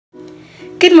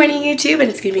Good morning, YouTube, and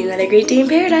it's gonna be another great day in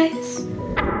paradise.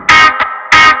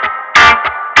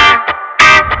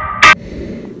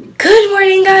 Good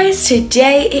morning, guys.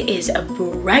 Today it is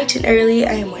bright and early.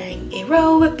 I am wearing a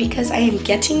robe because I am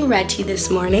getting ready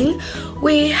this morning.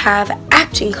 We have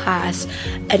acting class,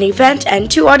 an event,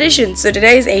 and 2 auditions. So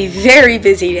today is a very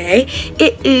busy day.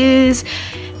 It is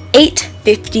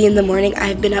 8:50 in the morning.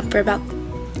 I've been up for about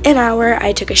an hour.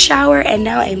 I took a shower and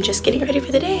now I'm just getting ready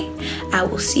for the day. I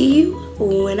will see you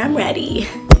when I'm ready.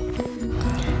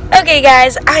 Okay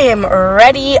guys, I am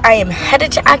ready. I am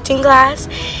headed to acting class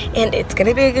and it's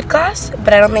gonna be a good class,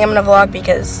 but I don't think I'm gonna vlog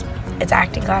because it's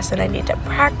acting class and I need to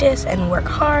practice and work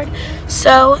hard.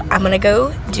 So I'm gonna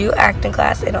go do acting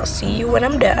class and I'll see you when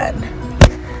I'm done.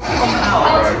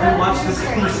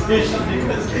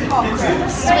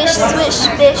 Swish, swish,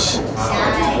 fish.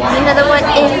 Another one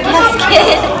in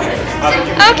casket.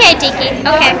 Okay, Tiki.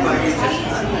 Okay.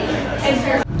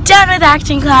 Done with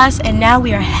acting class, and now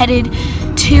we are headed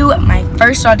to my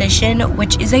first audition,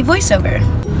 which is a voiceover.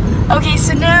 Okay,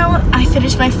 so now I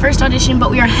finished my first audition,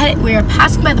 but we are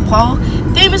passing by the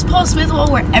famous Paul Smith wall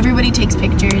where everybody takes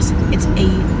pictures. It's a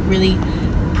really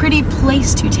pretty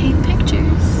place to take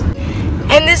pictures.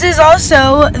 And this is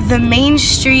also the main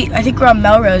street. I think we're on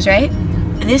Melrose, right?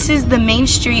 This is the main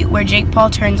street where Jake Paul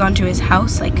turns onto his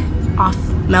house, like off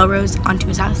Melrose onto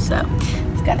his house. So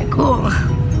it's kind of cool.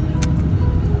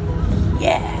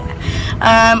 Yeah.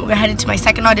 We're headed to my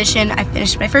second audition. I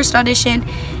finished my first audition,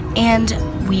 and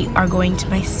we are going to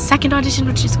my second audition,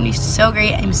 which is gonna be so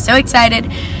great. I'm so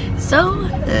excited. So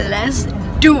let's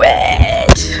do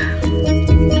it.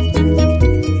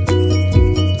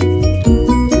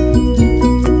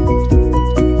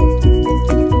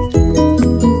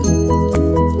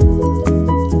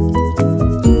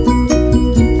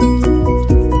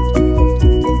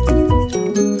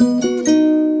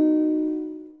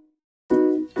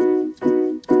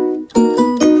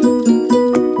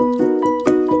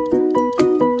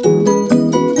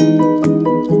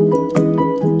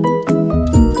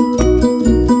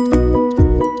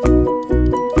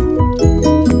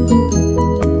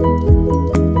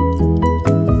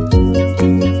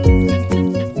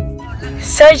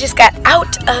 So I just got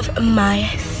out of my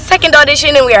second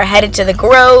audition and we are headed to the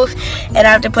Grove, and I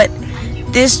have to put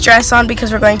this dress on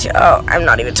because we're going to, oh, I'm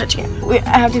not even touching it.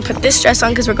 I have to put this dress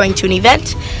on because we're going to an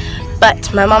event,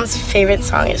 but my mom's favorite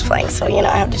song is playing, so you know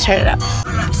I have to turn it up.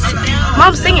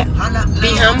 Mom, sing it.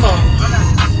 Be humble.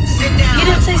 You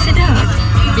didn't say sit down.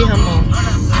 Be humble.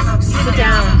 Sit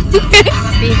down.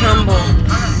 Be humble.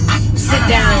 Sit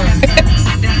down.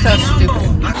 So stupid.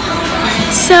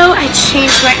 So I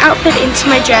changed my outfit into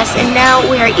my dress, and now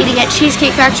we are eating at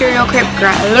Cheesecake Factory real quick.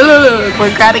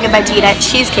 We're grabbing a bite to eat at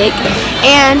Cheesecake,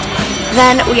 and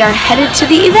then we are headed to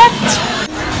the event.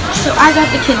 So I got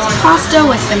the kids pasta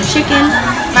with some chicken.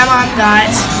 My mom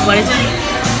got, what is it?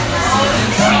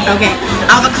 Okay,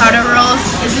 avocado rolls.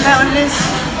 Isn't that what it is?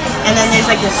 And then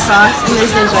there's like the sauce, and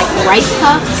there's like rice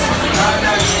puffs.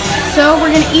 So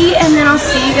we're gonna eat, and then I'll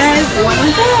see you guys when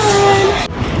we're done.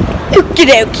 Okie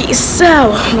dokie,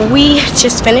 so we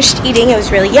just finished eating. It was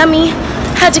really yummy.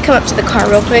 Had to come up to the car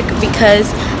real quick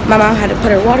because my mom had to put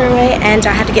her water away and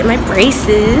I had to get my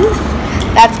braces.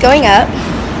 That's going up.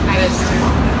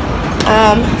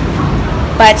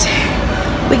 But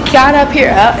we got up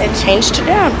here, it changed to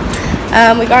down.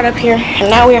 We got up here and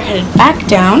now we are headed back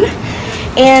down.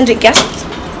 And guess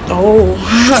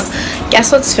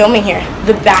what's filming here?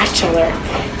 The Bachelor.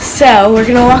 So we're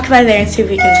gonna walk by there and see if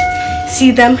we can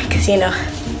see them, because you know,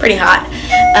 pretty hot.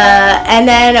 And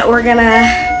then we're gonna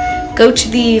go to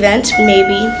the event,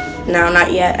 maybe. No,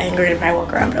 not yet. I think we're gonna probably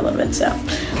walk around for a little bit. So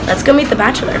let's go meet the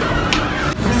Bachelor.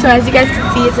 So as you guys can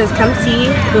see, it says come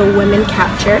see the women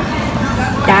capture.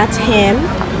 That's him,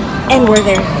 and we're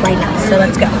there right now. So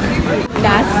let's go.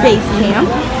 That's base camp,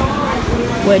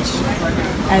 which,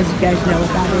 as you guys know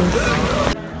what that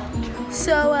is.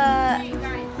 So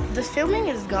the filming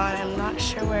is gone. I'm not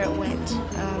sure where it went,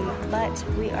 but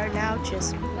we are now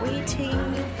just waiting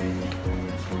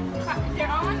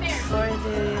for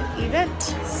the event.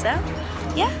 So,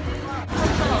 yeah.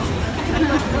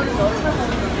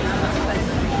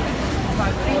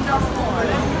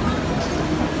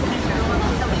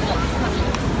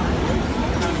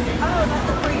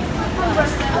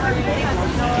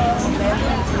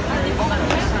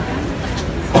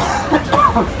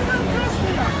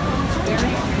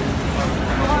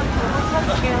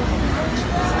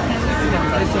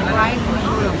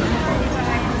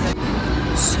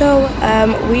 So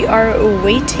we are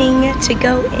waiting to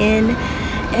go in,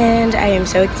 and I am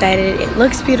so excited. It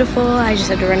looks beautiful. I just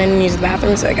had to run in and use the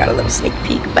bathroom, so I got a little sneak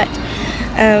peek, but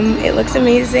It looks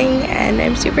amazing and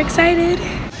I'm super excited.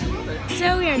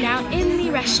 So we are now in the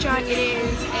restaurant. It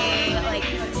is a like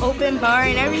open bar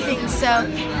and everything. So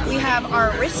we have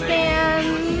our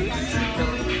wristbands.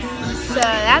 So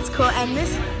that's cool. And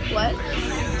this, what?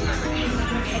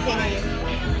 I can't hear you.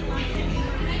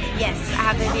 Yes, I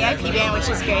have the VIP band, which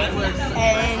is great.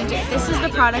 And this is the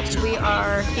product we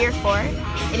are here for.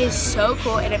 It is so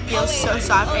cool and it feels so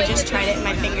soft. I just tried it and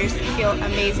my fingers feel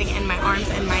amazing and my arms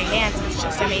and my hands, it's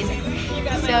just amazing.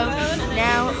 So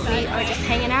now we are just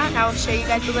hanging out and I will show you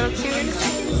guys a little tour in a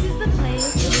second. This is the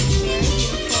place.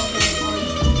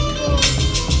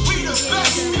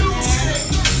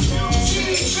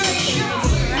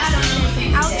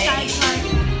 Outside part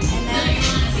and then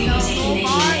the whole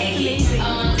bar is amazing.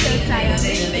 So excited.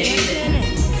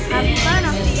 Having fun.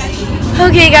 I'll see you guys.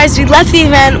 Okay guys, we left the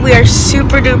event. We are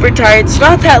super duper tired. It's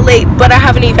not that late, but I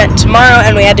have an event tomorrow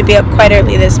and we had to be up quite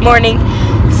early this morning.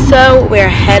 So we're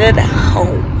headed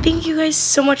home. Thank you guys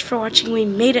so much for watching. We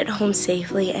made it home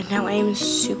safely and now I am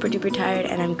super duper tired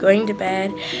and I'm going to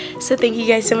bed. So thank you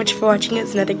guys so much for watching.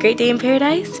 It's another great day in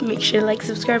paradise. Make sure to like,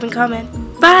 subscribe, and comment.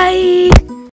 Bye!